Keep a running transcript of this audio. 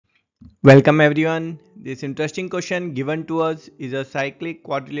Welcome everyone. This interesting question given to us is a cyclic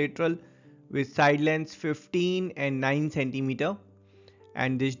quadrilateral with side lengths 15 and 9 centimeter,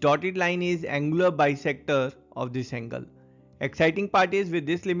 and this dotted line is angular bisector of this angle. Exciting part is with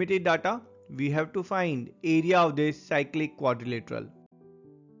this limited data we have to find area of this cyclic quadrilateral.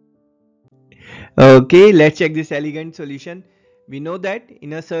 Okay, let's check this elegant solution. We know that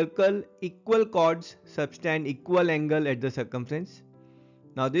in a circle equal chords subtend equal angle at the circumference.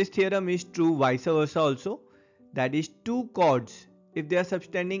 Now this theorem is true vice versa also, that is two chords, if they are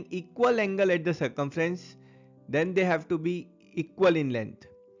subtending equal angle at the circumference, then they have to be equal in length.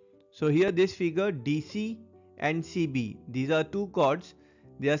 So here this figure DC and CB, these are two chords,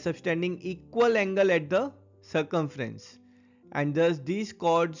 they are subtending equal angle at the circumference, and thus these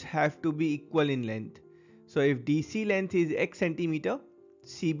chords have to be equal in length. So if DC length is x centimeter,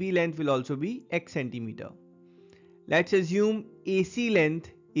 CB length will also be x centimeter. Let's assume AC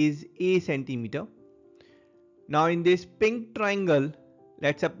length is a centimeter. Now in this pink triangle,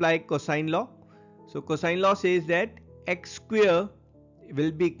 let's apply cosine law. So cosine law says that x square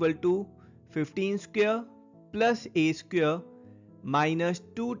will be equal to 15 square plus a square minus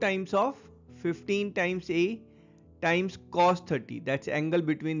 2 times of 15 times a times cos 30. That's angle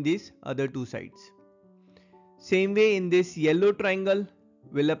between these other two sides. Same way in this yellow triangle,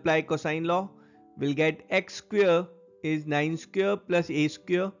 we'll apply cosine law. We'll get x square is 9 square plus a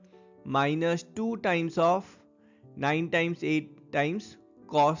square minus 2 times of 9 times 8 times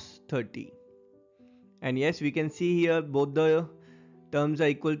cos 30. And yes, we can see here both the terms are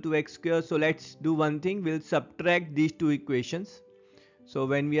equal to x square. So let's do one thing, we'll subtract these two equations. So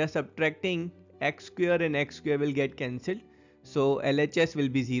when we are subtracting, x square and x square will get cancelled. So LHS will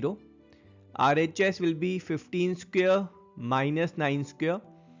be 0. RHS will be 15 square minus 9 square.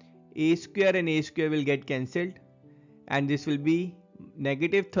 A square and a square will get cancelled, and this will be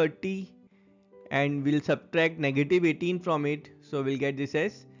negative 30, and we'll subtract negative 18 from it, so we'll get this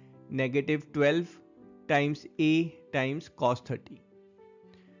as negative 12 times a times cos 30.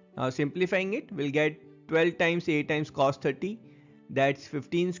 Now simplifying it, we'll get 12 times a times cos 30, that's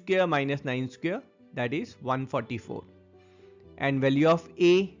 15 square minus 9 square, that is 144. And value of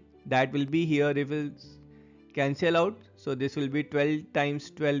a, that will be here, if it's cancel out, so this will be 12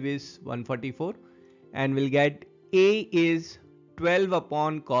 times 12 is 144, and we'll get a is 12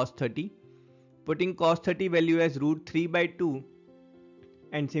 upon cos 30. Putting cos 30 value as root 3 by 2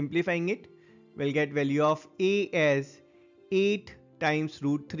 and simplifying it, we'll get value of a as 8 times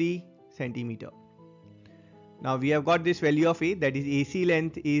root 3 centimeter. Now we have got this value of a, that is AC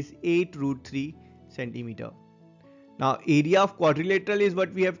length is 8 root 3 centimeter. Now area of quadrilateral is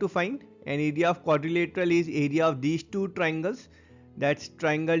what we have to find, and area of quadrilateral is area of these two triangles, that's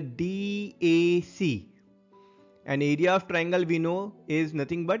triangle DAC, and area of triangle we know is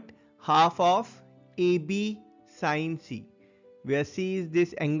nothing but half of AB sine C, where C is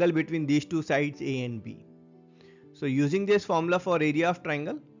this angle between these two sides A and B. So using this formula for area of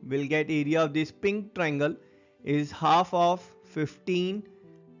triangle, we'll get area of this pink triangle is half of 15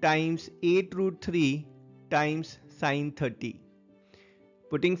 times 8 root 3 times sine 30.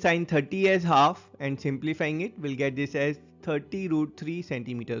 Putting sine 30 as half and simplifying it, we'll get this as 30 root 3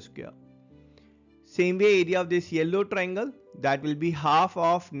 centimeter square. Same way area of this yellow triangle, that will be half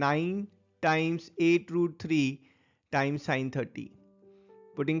of 9 times 8 root 3 times sine 30.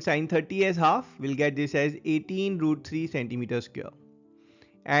 Putting sine 30 as half, we'll get this as 18 root 3 centimeter square.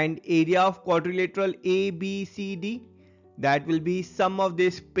 And area of quadrilateral ABCD, that will be sum of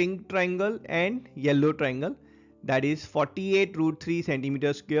this pink triangle and yellow triangle, that is 48 root 3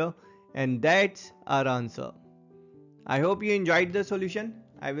 centimeter square, and that's our answer. I hope you enjoyed the solution.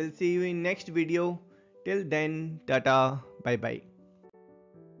 I will see you in next video. Till then, tata, bye bye.